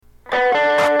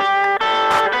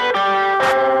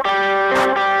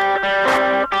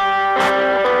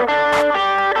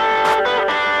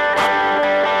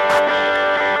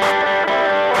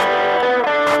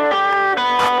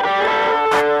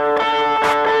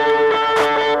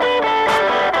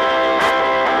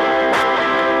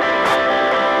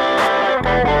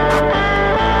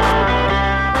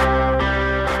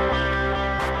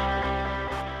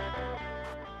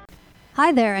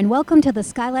Hi there, and welcome to the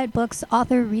Skylight Books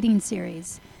Author Reading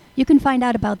Series. You can find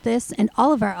out about this and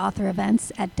all of our author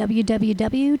events at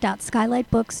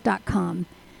www.skylightbooks.com.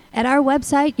 At our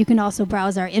website, you can also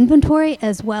browse our inventory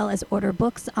as well as order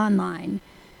books online.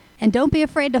 And don't be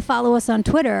afraid to follow us on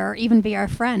Twitter or even be our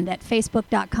friend at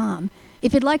facebook.com.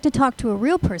 If you'd like to talk to a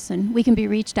real person, we can be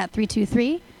reached at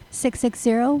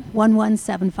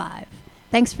 323-660-1175.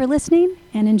 Thanks for listening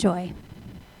and enjoy.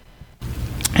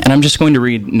 And I'm just going to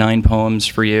read 9 poems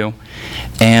for you.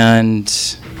 And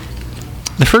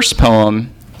the first poem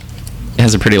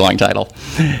has a pretty long title.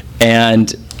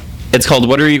 And it's called,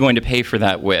 What Are You Going to Pay for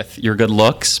That With? Your Good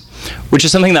Looks? Which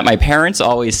is something that my parents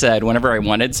always said whenever I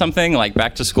wanted something, like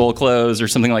back to school clothes or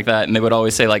something like that. And they would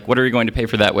always say, like, what are you going to pay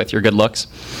for that with? Your good looks?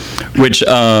 Which, it's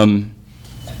kind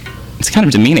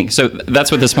of demeaning. So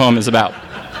that's what this poem is about.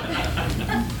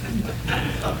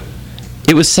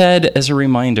 It was said as a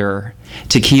reminder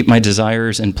to keep my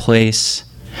desires in place.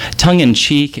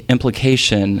 Tongue-in-cheek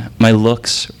implication, my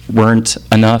looks weren't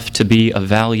enough to be of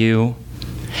value.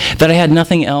 That I had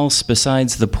nothing else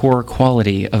besides the poor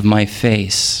quality of my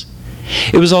face.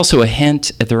 It was also a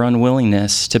hint at their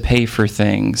unwillingness to pay for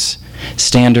things,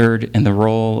 standard in the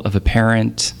role of a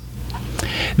parent.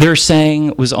 Their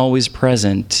saying was always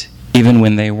present, even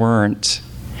when they weren't.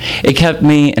 It kept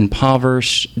me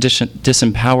impoverished,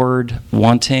 disempowered,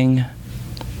 wanting.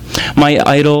 My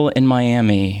idol in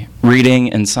Miami,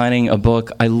 reading and signing a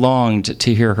book I longed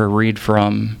to hear her read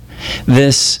from.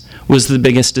 This was the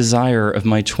biggest desire of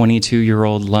my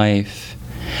 22-year-old life,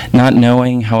 not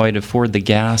knowing how I'd afford the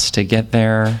gas to get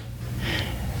there.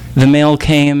 The mail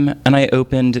came, and I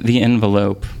opened the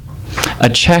envelope. A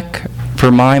check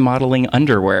for my modeling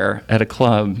underwear at a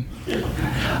club.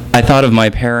 I thought of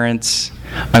my parents.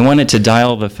 I wanted to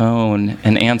dial the phone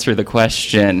and answer the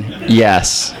question,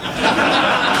 yes.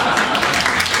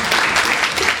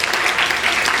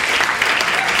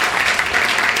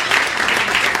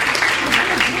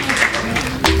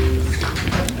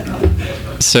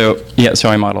 So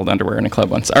I modeled underwear in a club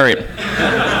once. All right.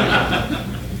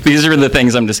 These are the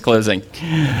things I'm disclosing.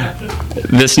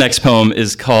 This next poem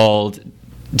is called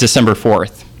December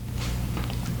 4th,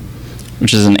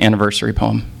 which is an anniversary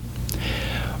poem.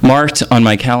 Marked on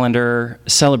my calendar,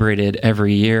 celebrated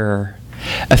every year.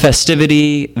 A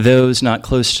festivity those not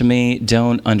close to me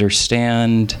don't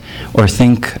understand or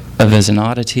think of as an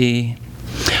oddity.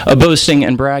 A boasting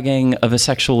and bragging of a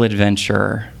sexual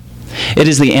adventure. It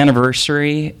is the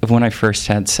anniversary of when I first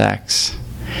had sex.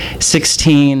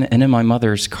 16 and in my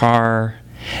mother's car,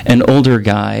 an older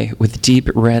guy with deep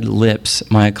red lips,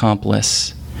 my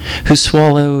accomplice, who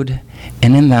swallowed,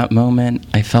 and in that moment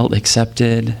I felt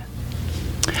accepted.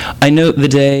 I note the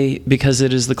day because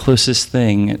it is the closest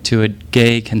thing to a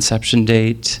gay conception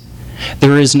date.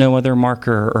 There is no other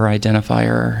marker or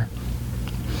identifier.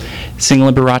 Sing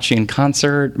Liberace in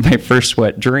concert, my first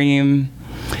wet dream.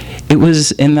 It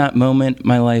was in that moment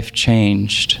my life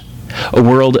changed. A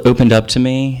world opened up to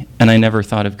me, and I never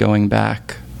thought of going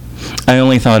back. I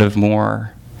only thought of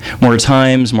more. More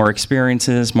times, more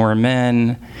experiences, more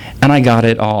men, and I got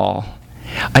it all.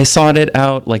 I sought it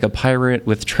out like a pirate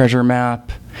with treasure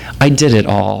map. I did it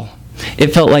all.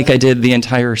 It felt like I did the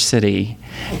entire city,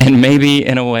 and maybe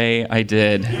in a way I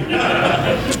did.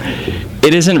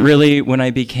 It isn't really when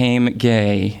I became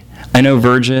gay. I know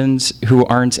virgins who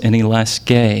aren't any less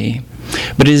gay,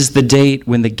 but it is the date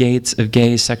when the gates of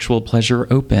gay sexual pleasure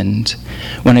opened,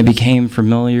 when I became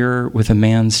familiar with a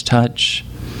man's touch,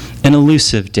 an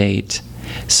elusive date,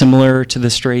 similar to the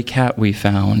stray cat we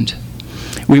found.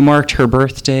 We marked her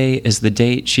birthday as the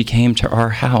date she came to our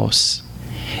house.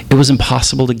 It was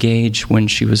impossible to gauge when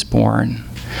she was born.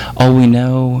 All we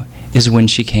know is when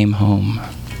she came home.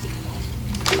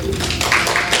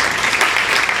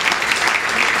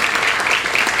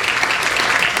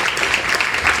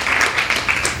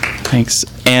 Thanks.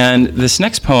 And this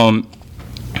next poem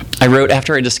I wrote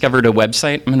after I discovered a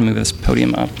website. I'm going to move this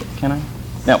podium up. Can I?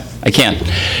 No, I can't.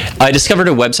 I discovered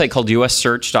a website called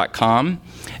ussearch.com.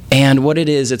 And what it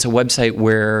is, it's a website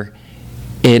where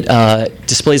it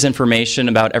displays information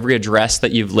about every address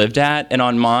that you've lived at. And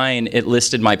on mine, it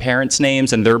listed my parents'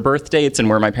 names and their birth dates and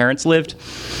where my parents lived,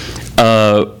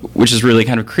 which is really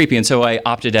kind of creepy. And so I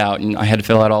opted out, and I had to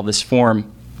fill out all this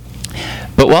form.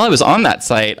 But while I was on that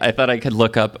site, I thought I could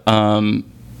look up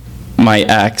my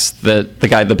ex, the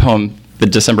guy the poem, the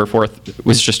December 4th,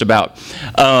 was just about,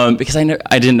 because I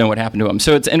didn't know what happened to him.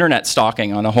 So it's internet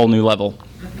stalking on a whole new level,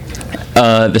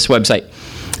 this website.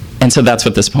 And so that's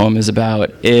what this poem is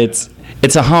about. It's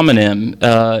a homonym.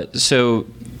 So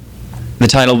the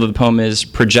title of the poem is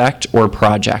Project or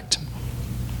Project.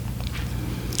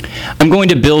 I'm going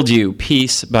to build you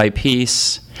piece by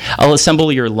piece. I'll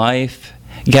assemble your life,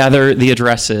 gather the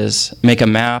addresses, make a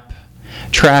map,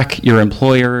 track your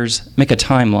employers, make a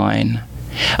timeline.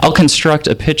 I'll construct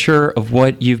a picture of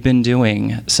what you've been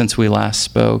doing since we last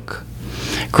spoke,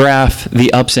 graph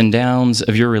the ups and downs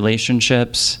of your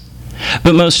relationships,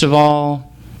 but most of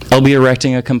all, I'll be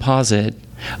erecting a composite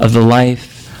of the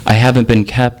life I haven't been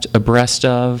kept abreast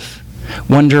of,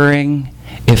 wondering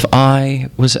if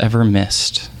I was ever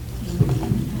missed.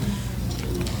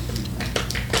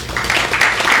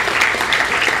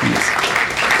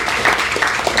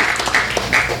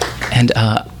 And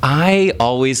I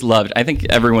always loved, I think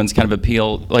everyone's kind of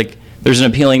appeal, like there's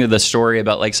an appealing to the story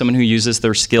about like someone who uses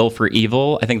their skill for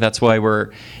evil. I think that's why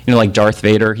we're, like Darth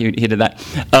Vader, he did that.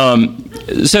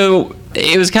 So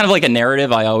it was kind of like a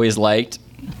narrative I always liked.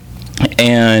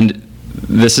 And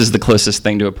this is the closest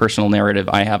thing to a personal narrative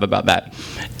I have about that.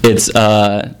 It's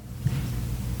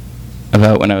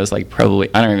about when I was like probably,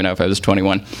 I don't even know if I was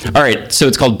 21. All right, so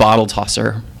it's called Bottle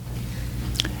Tosser.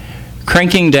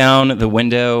 Cranking down the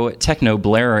window, techno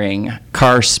blaring,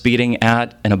 car speeding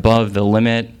at and above the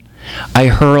limit, I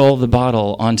hurl the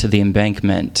bottle onto the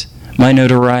embankment, my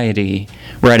notoriety,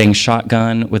 riding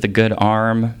shotgun with a good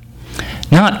arm.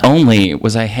 Not only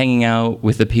was I hanging out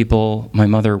with the people my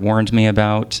mother warned me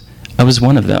about, I was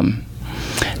one of them.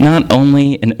 Not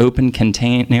only an open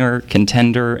container,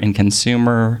 contender, and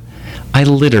consumer, I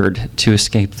littered to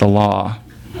escape the law.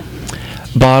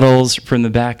 Bottles from the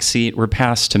back seat were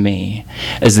passed to me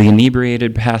as the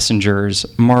inebriated passengers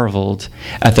marveled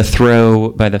at the throw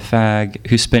by the fag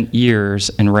who spent years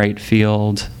in right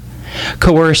field,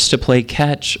 coerced to play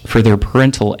catch for their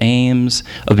parental aims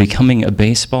of becoming a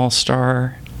baseball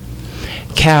star.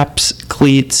 Caps,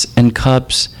 cleats, and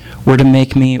cups were to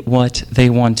make me what they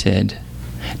wanted,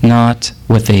 not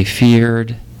what they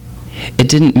feared. It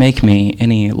didn't make me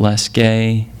any less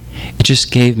gay. It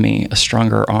just gave me a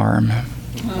stronger arm.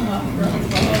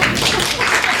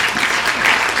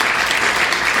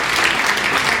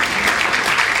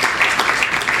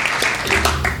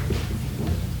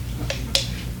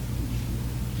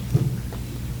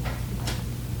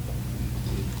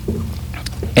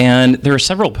 And there are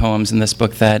several poems in this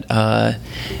book that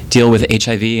deal with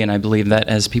HIV, and I believe that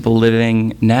as people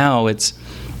living now, it's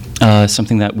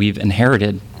something that we've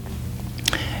inherited.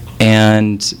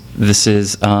 And this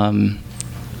is kind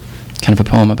of a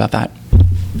poem about that.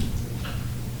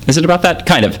 Is it about that?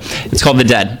 Kind of. It's called The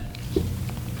Dead.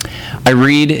 I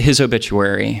read his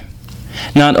obituary.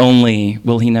 Not only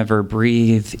will he never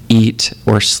breathe, eat,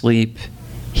 or sleep,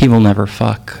 he will never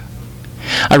fuck.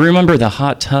 I remember the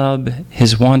hot tub,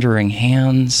 his wandering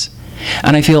hands,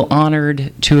 and I feel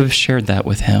honored to have shared that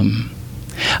with him.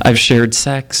 I've shared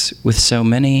sex with so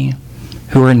many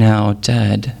who are now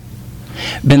dead.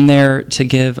 Been there to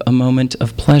give a moment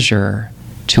of pleasure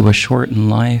to a shortened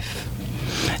life,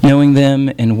 knowing them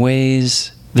in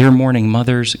ways their mourning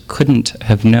mothers couldn't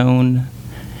have known,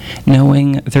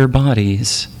 knowing their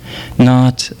bodies,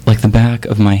 not like the back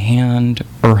of my hand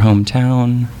or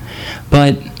hometown,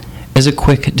 but as a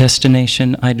quick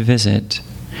destination I'd visit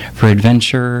for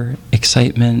adventure,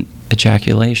 excitement,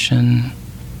 ejaculation.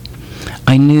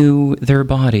 I knew their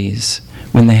bodies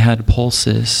when they had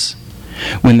pulses,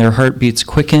 when their heartbeats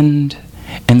quickened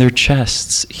and their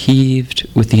chests heaved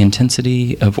with the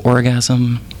intensity of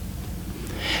orgasm.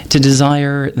 To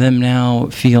desire them now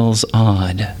feels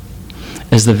odd,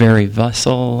 as the very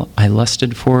vessel I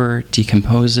lusted for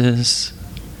decomposes.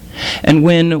 And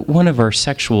when one of our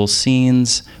sexual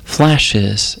scenes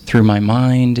flashes through my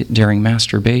mind during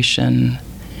masturbation,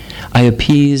 I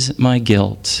appease my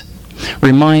guilt,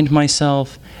 remind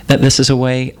myself that this is a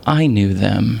way I knew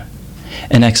them,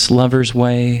 an ex-lover's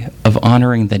way of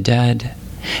honoring the dead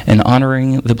and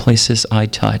honoring the places I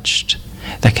touched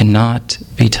that cannot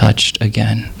be touched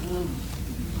again.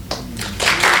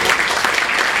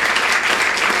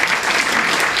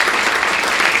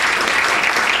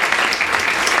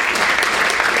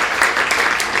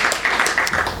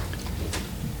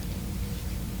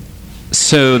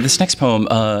 So this next poem,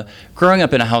 growing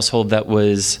up in a household that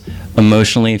was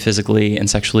emotionally, physically, and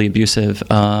sexually abusive,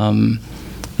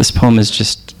 this poem is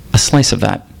just a slice of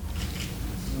that.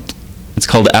 It's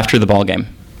called After the Ball Game.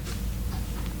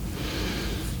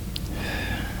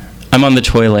 I'm on the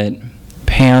toilet,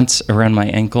 pants around my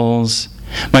ankles.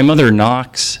 My mother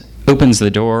knocks, opens the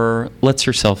door, lets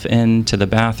herself into the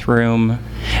bathroom.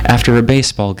 After a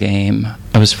baseball game,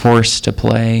 I was forced to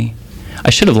play. I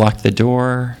should have locked the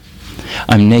door.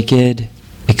 I'm naked,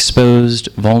 exposed,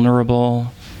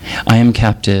 vulnerable. I am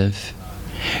captive.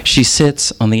 She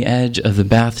sits on the edge of the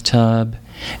bathtub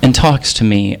and talks to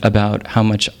me about how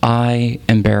much I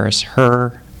embarrass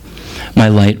her, my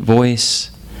light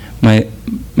voice, my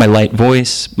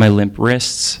limp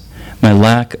wrists, my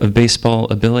lack of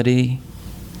baseball ability.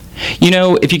 You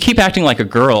know, if you keep acting like a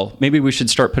girl, maybe we should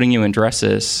start putting you in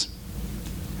dresses.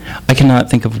 I cannot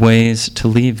think of ways to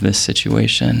leave this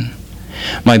situation.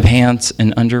 My pants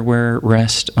and underwear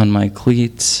rest on my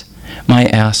cleats, my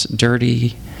ass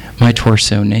dirty, my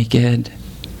torso naked.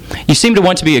 You seem to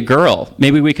want to be a girl.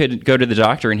 Maybe we could go to the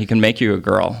doctor and he can make you a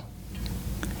girl.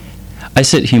 I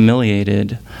sit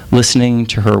humiliated, listening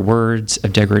to her words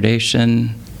of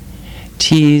degradation,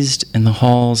 teased in the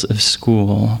halls of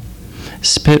school,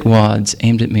 spitwads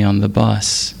aimed at me on the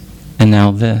bus, and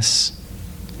now this.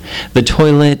 The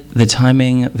toilet, the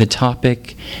timing, the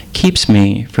topic keeps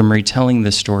me from retelling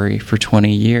the story for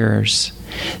 20 years,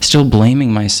 still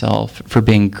blaming myself for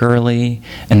being girly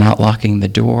and not locking the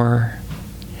door.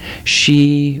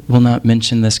 She will not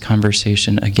mention this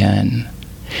conversation again.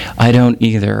 I don't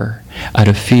either, out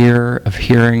of fear of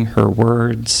hearing her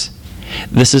words.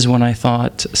 This is when I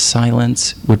thought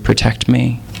silence would protect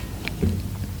me.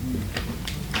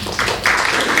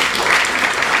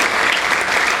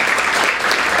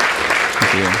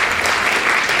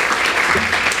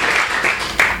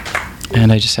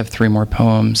 And I just have 3 more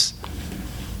poems.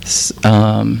 This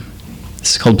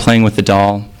is called Playing with the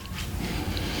Doll.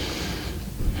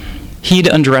 He'd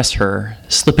undress her,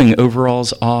 slipping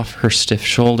overalls off her stiff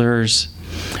shoulders,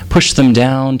 push them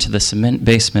down to the cement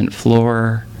basement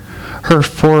floor. Her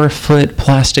 4-foot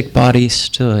plastic body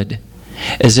stood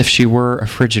as if she were a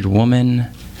frigid woman,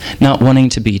 not wanting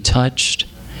to be touched,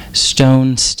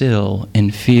 stone still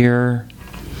in fear.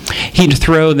 He'd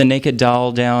throw the naked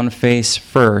doll down face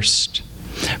first,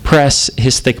 press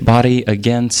his thick body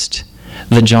against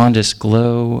the jaundiced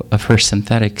glow of her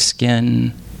synthetic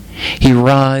skin. He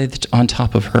writhed on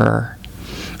top of her,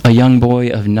 a young boy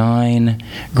of 9,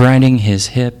 grinding his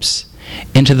hips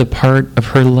into the part of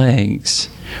her legs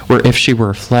where if she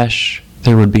were flesh,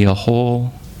 there would be a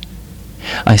hole.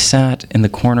 I sat in the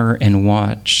corner and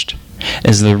watched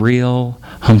as the real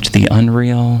humped the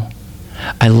unreal.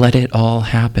 I let it all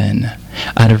happen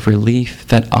out of relief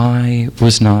that I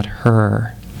was not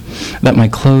her, that my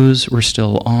clothes were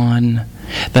still on,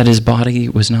 that his body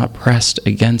was not pressed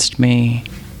against me.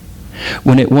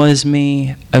 When it was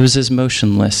me, I was as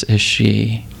motionless as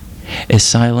she, as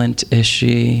silent as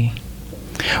she.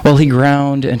 While he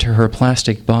ground into her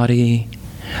plastic body,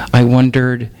 I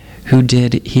wondered who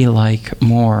did he like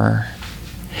more.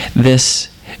 This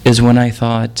is when I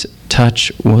thought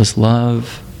touch was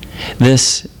love.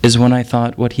 This is when I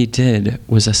thought what he did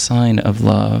was a sign of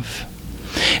love.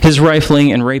 His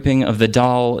rifling and raping of the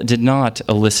doll did not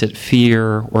elicit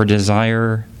fear or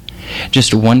desire,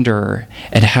 just wonder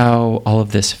at how all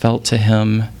of this felt to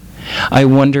him. I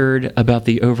wondered about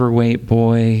the overweight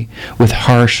boy with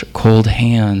harsh, cold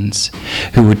hands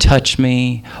who would touch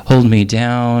me, hold me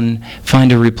down,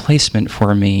 find a replacement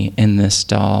for me in this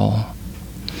doll.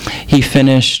 He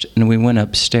finished and we went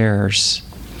upstairs.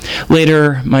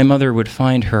 Later, my mother would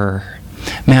find her,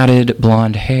 matted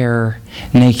blonde hair,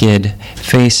 naked,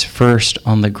 face first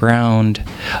on the ground,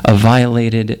 a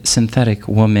violated synthetic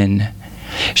woman.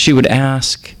 She would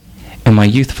ask, in my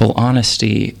youthful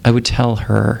honesty, I would tell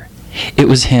her, it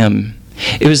was him.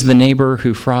 It was the neighbor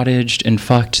who fraudaged and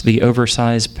fucked the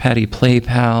oversized Patty Play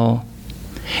pal.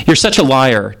 You're such a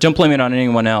liar. Don't blame it on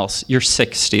anyone else. You're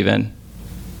sick, Stephen.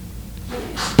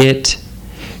 It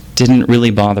didn't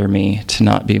really bother me to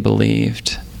not be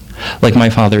believed. Like my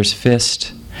father's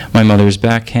fist, my mother's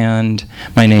backhand,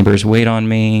 my neighbor's weight on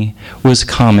me was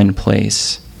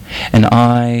commonplace, and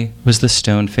I was the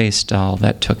stone-faced doll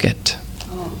that took it.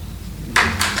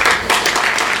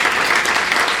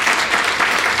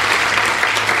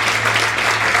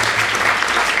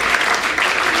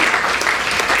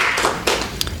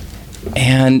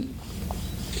 And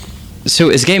so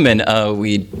as gay men,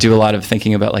 we do a lot of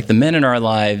thinking about like the men in our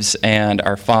lives and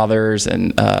our fathers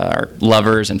and our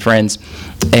lovers and friends.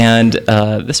 And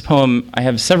this poem, I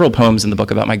have several poems in the book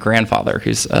about my grandfather,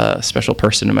 who's a special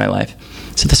person in my life.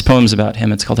 So this poem's about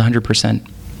him. It's called 100%.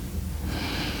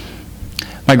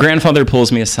 My grandfather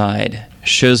pulls me aside,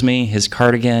 shows me his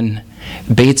cardigan,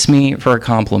 baits me for a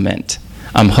compliment.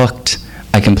 I'm hooked.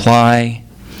 I comply.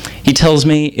 He tells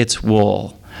me it's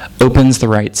wool. Opens the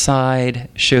right side,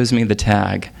 shows me the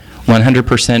tag,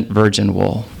 100% virgin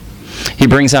wool. He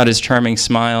brings out his charming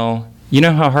smile. You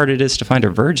know how hard it is to find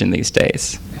a virgin these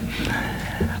days.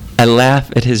 I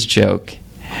laugh at his joke,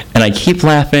 and I keep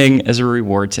laughing as a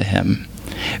reward to him,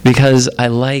 because I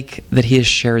like that he has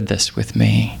shared this with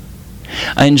me.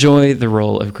 I enjoy the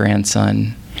role of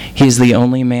grandson. He's the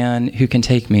only man who can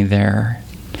take me there.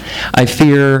 I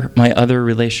fear my other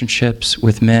relationships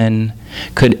with men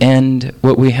could end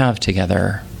what we have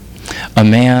together. A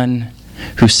man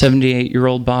whose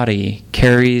 78-year-old body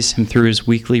carries him through his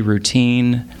weekly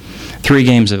routine, 3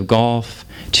 games of golf,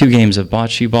 2 games of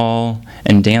bocce ball,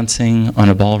 and dancing on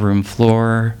a ballroom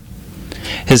floor.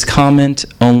 His comment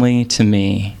only to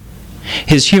me.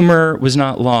 His humor was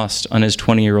not lost on his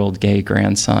 20-year-old gay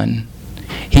grandson.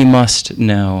 He must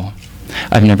know.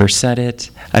 I've never said it.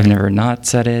 I've never not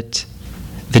said it.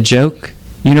 The joke,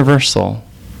 universal.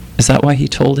 Is that why he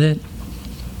told it?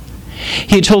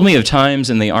 He told me of times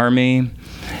in the Army,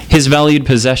 his valued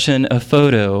possession a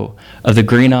photo of the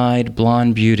green-eyed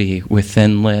blonde beauty with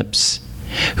thin lips,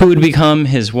 who would become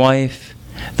his wife,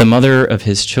 the mother of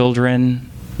his children,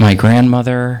 my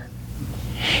grandmother.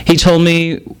 He told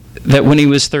me that when he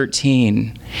was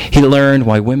 13, he learned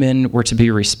why women were to be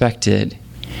respected.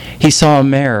 He saw a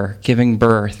mare giving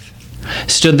birth,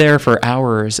 stood there for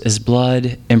hours as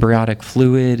blood, embryonic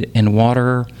fluid, and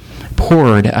water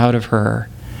poured out of her.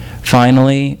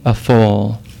 Finally, a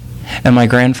foal. And my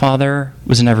grandfather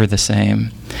was never the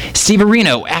same. Steve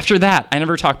Areno, after that, I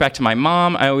never talked back to my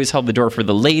mom. I always held the door for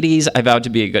the ladies. I vowed to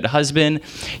be a good husband.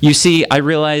 You see, I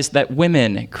realized that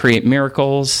women create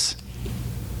miracles.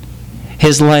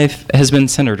 His life has been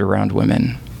centered around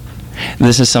women.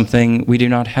 This is something we do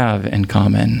not have in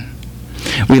common.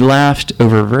 We laughed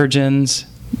over virgins,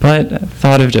 but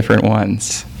thought of different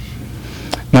ones.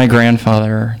 My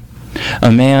grandfather,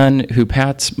 a man who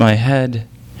pats my head,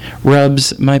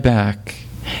 rubs my back,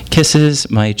 kisses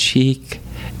my cheek,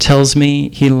 tells me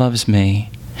he loves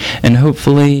me, and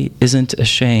hopefully isn't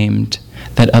ashamed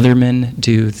that other men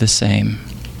do the same.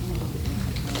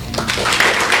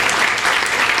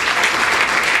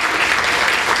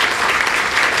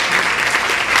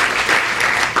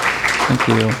 Thank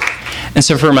you. And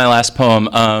so for my last poem,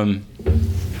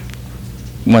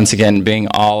 once again, being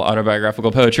all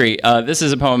autobiographical poetry, this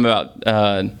is a poem about,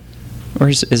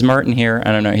 is Martin here?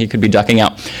 I don't know. He could be ducking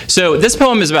out. So this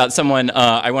poem is about someone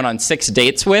I went on 6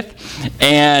 dates with,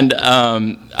 and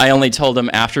I only told him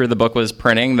after the book was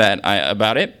printing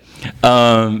about it.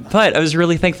 But I was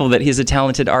really thankful that he's a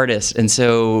talented artist, and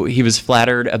so he was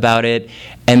flattered about it,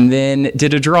 and then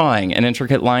did a drawing, an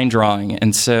intricate line drawing,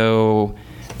 and so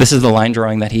this is the line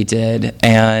drawing that he did,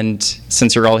 and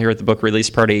since you're all here at the book release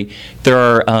party, there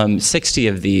are 60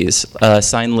 of these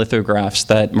signed lithographs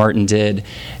that Martin did,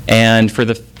 and for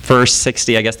the first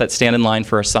 60, I guess that stand in line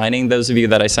for a signing. Those of you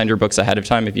that I signed your books ahead of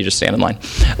time, if you just stand in line,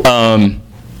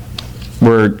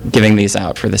 we're giving these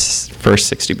out for this first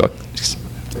 60 books.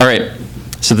 All right,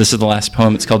 so this is the last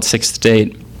poem. It's called Sixth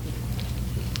Date.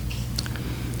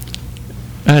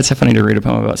 It's so funny to read a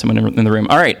poem about someone in the room.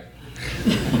 All right.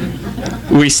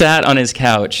 We sat on his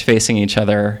couch facing each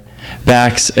other,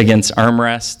 backs against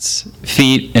armrests,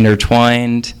 feet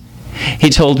intertwined. He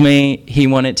told me he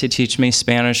wanted to teach me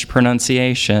Spanish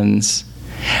pronunciations,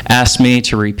 asked me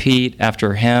to repeat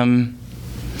after him.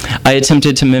 I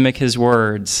attempted to mimic his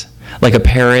words, like a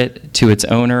parrot to its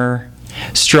owner,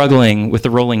 struggling with the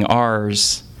rolling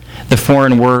R's. The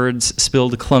foreign words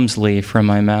spilled clumsily from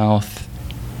my mouth.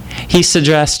 He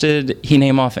suggested he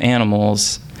name off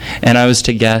animals, and I was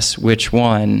to guess which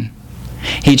one.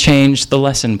 He changed the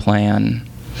lesson plan.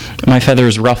 My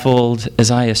feathers ruffled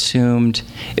as I assumed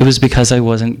it was because I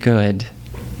wasn't good.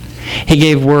 He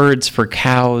gave words for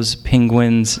cows,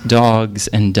 penguins, dogs,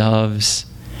 and doves.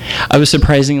 I was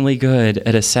surprisingly good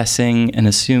at assessing and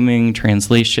assuming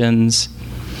translations,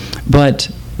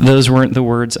 but those weren't the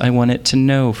words I wanted to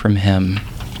know from him.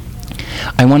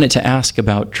 I wanted to ask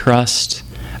about trust,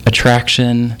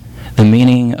 attraction, the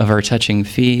meaning of our touching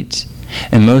feet,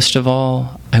 and most of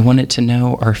all, I wanted to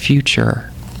know our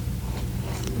future.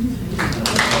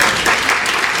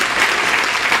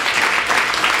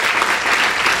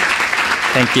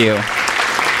 Thank you.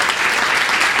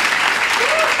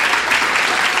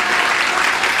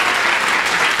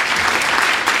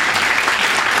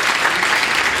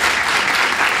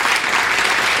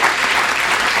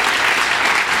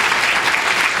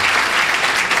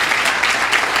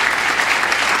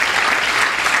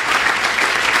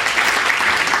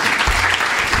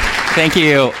 Thank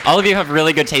you. All of you have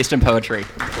really good taste in poetry.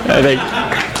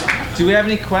 Do we have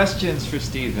any questions for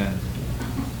Stephen?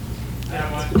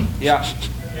 Yeah.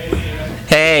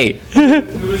 Hey.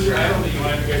 Who was your idol that you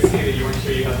wanted to go see that you weren't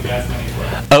sure you had the gas money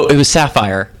for? Oh, it was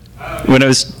Sapphire. When I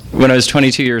was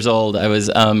 22 years old, I was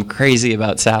crazy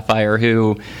about Sapphire,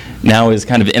 who now is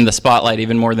kind of in the spotlight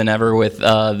even more than ever with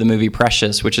the movie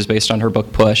Precious, which is based on her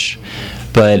book Push.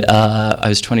 But I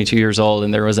was 22 years old,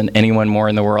 and there wasn't anyone more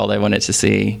in the world I wanted to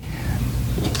see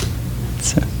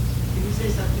So. Can you say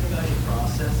something about your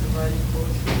process of writing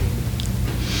poetry?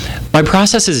 My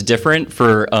process is different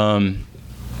for, well,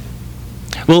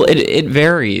 it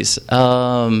varies.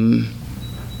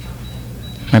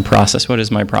 My process, what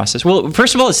is my process? Well,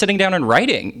 first of all, it's sitting down and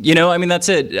writing. You know, I mean, that's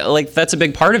it. Like, that's a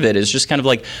big part of it, is just kind of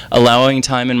like allowing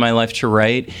time in my life to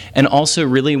write, and also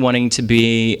really wanting to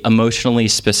be emotionally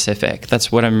specific.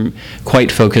 That's what I'm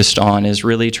quite focused on, is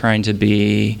really trying to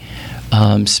be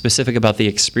specific about the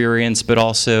experience, but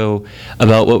also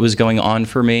about what was going on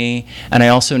for me. And I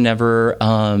also never,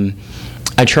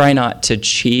 I try not to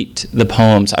cheat the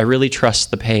poems. I really trust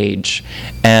the page.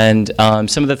 And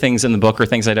some of the things in the book are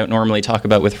things I don't normally talk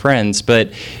about with friends,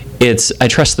 but I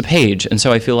trust the page. And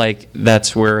so I feel like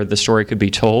that's where the story could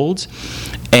be told.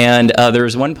 And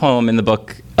there's one poem in the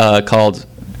book called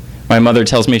My Mother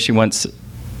Tells Me She Wants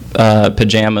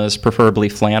Pajamas, Preferably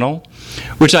Flannel,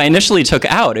 which I initially took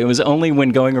out. It was only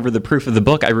when going over the proof of the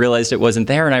book I realized it wasn't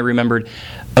there, and I remembered,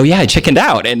 oh yeah, I chickened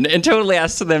out and totally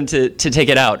asked them to take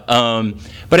it out.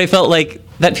 But I felt like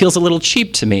that feels a little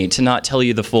cheap to me, to not tell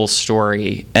you the full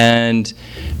story. And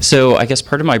so I guess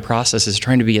part of my process is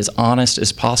trying to be as honest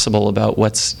as possible about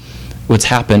what's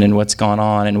happened and what's gone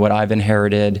on and what I've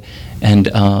inherited, and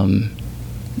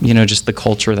just the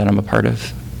culture that I'm a part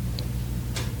of.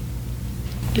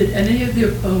 Did any of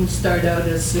your poems start out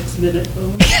as 6-minute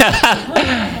poems?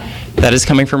 That is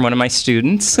coming from one of my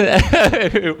students.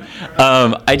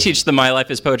 I teach the My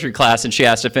Life is Poetry class, and she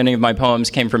asked if any of my poems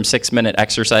came from 6-minute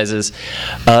exercises.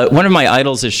 One of my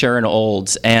idols is Sharon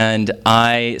Olds, and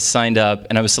I signed up,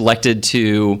 and I was selected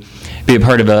to be a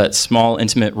part of a small,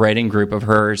 intimate writing group of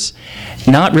hers,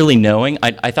 not really knowing.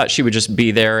 I thought she would just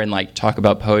be there and like talk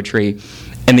about poetry.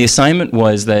 And the assignment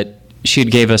was that she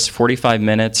gave us 45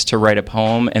 minutes to write a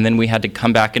poem, and then we had to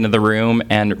come back into the room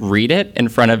and read it in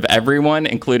front of everyone,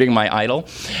 including my idol.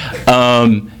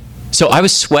 So I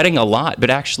was sweating a lot,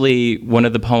 but actually one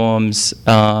of the poems,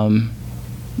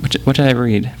 what did I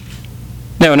read?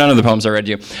 No, none of the poems I read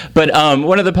you. But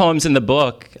one of the poems in the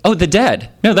book, The Dead.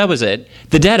 No, that was it.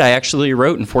 The Dead I actually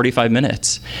wrote in 45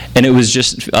 minutes. And it was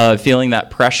just feeling that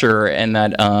pressure and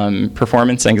that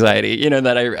performance anxiety,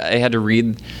 that I had to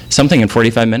read something in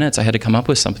 45 minutes. I had to come up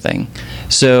with something.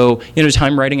 So,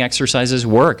 time writing exercises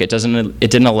work. It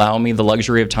didn't allow me the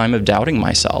luxury of time of doubting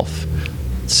myself.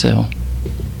 So,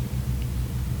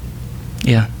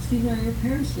 yeah. See, are your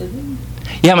parents living?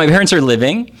 Yeah, my parents are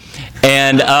living.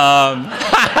 And For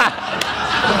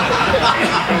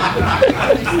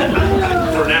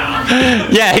now.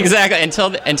 Yeah, exactly.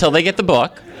 Until they get the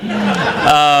book.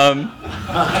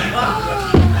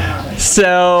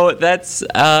 So that's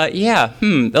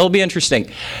that'll be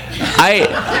interesting.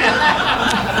 But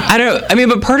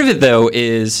part of it though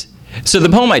is, so the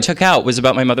poem I took out was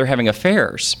about my mother having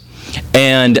affairs,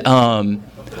 and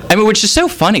which is so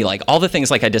funny, like all the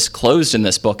things like I disclosed in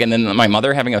this book, and then my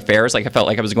mother having affairs, like I felt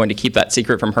like I was going to keep that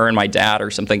secret from her and my dad or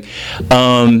something.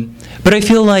 But I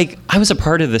feel like I was a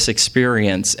part of this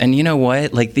experience, and you know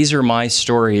what? Like, these are my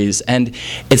stories, and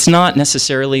it's not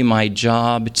necessarily my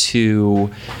job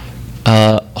to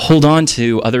hold on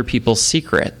to other people's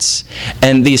secrets.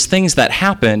 And these things that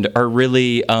happened are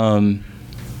really,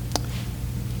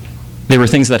 they were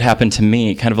things that happened to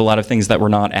me, kind of a lot of things that were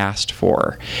not asked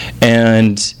for.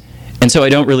 And so I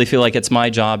don't really feel like it's my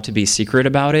job to be secret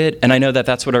about it. And I know that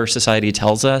that's what our society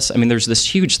tells us. I mean, there's this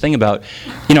huge thing about,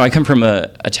 I come from a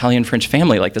Italian-French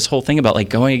family, like this whole thing about like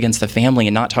going against the family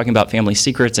and not talking about family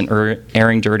secrets and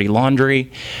airing dirty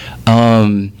laundry.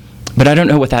 But I don't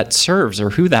know what that serves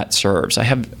or who that serves. I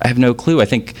have no clue. I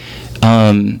think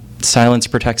silence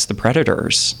protects the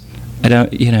predators. I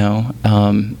don't,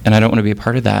 and I don't want to be a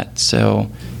part of that. So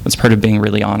that's part of being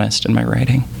really honest in my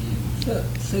writing.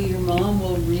 So your mom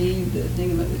will read the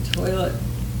thing about the toilet,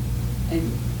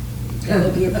 and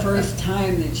that'll be the first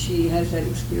time that she has that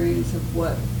experience of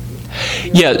what?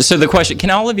 Yeah, so the question, can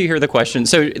all of you hear the question?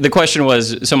 So the question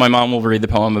was, so my mom will read the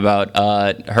poem about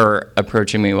her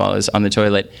approaching me while I was on the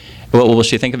toilet. What will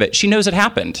she think of it? She knows it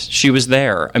happened. She was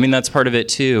there. I mean, that's part of it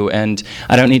too, and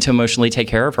I don't need to emotionally take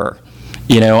care of her.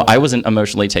 I wasn't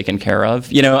emotionally taken care of.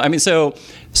 So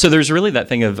there's really that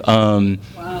thing of, wow.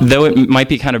 Though it might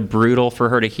be kind of brutal for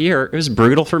her to hear, it was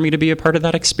brutal for me to be a part of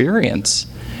that experience.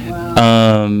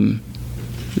 Wow.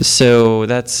 So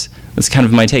that's kind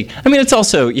of my take. I mean, it's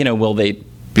also, will they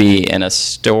be in a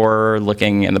store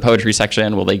looking in the poetry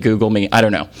section? Will they Google me? I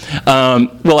don't know.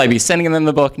 Will I be sending them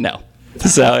the book? No.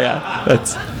 So yeah,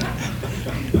 that's...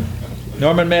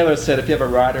 Norman Mailer said, if you have a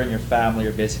writer in your family,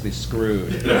 you're basically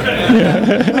screwed.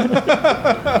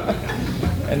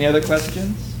 Any other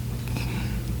questions?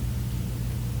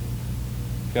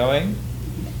 Going?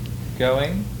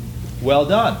 Well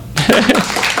done.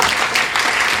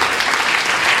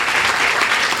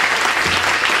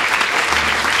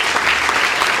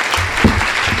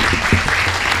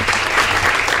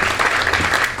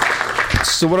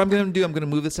 So what I'm going to do, I'm going to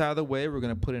move this out of the way. We're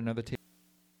going to put another table.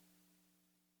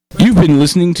 You've been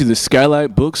listening to the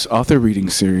Skylight Books Author Reading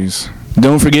Series.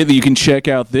 Don't forget that you can check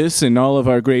out this and all of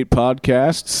our great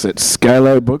podcasts at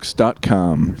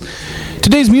skylightbooks.com.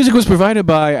 Today's music was provided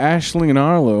by Ashling and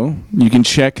Arlo. You can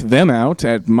check them out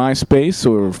at MySpace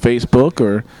or Facebook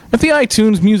or at the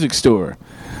iTunes Music Store.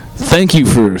 Thank you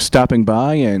for stopping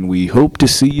by, and we hope to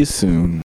see you soon.